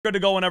Good to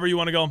go whenever you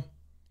want to go.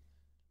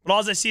 But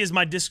all I see is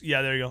my disc.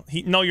 Yeah, there you go.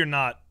 No, you're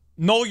not.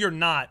 No, you're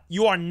not.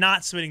 You are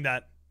not submitting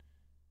that.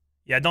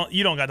 Yeah,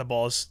 you don't got the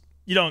balls.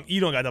 You don't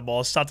got the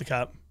balls. Stop the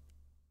cap.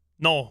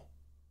 No.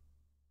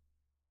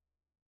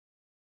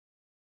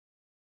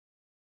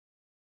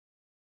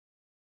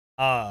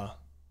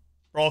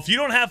 Bro, if you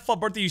don't have full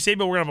birthday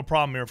Eusebio, we're gonna have a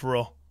problem here for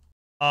real.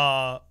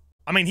 I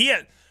mean,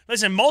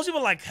 listen, most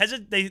people like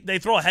hesitate, they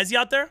throw a hezzy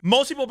out there.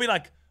 Most people be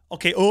like,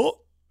 okay,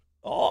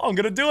 I'm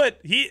gonna do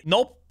it.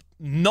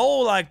 No,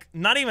 like,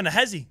 not even a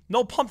hezzy.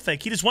 No pump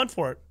fake. He just went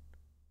for it.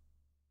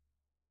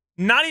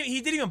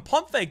 He didn't even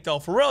pump fake though,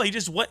 for real. He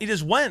just went.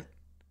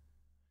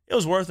 It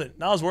was worth it.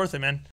 That was worth it, man.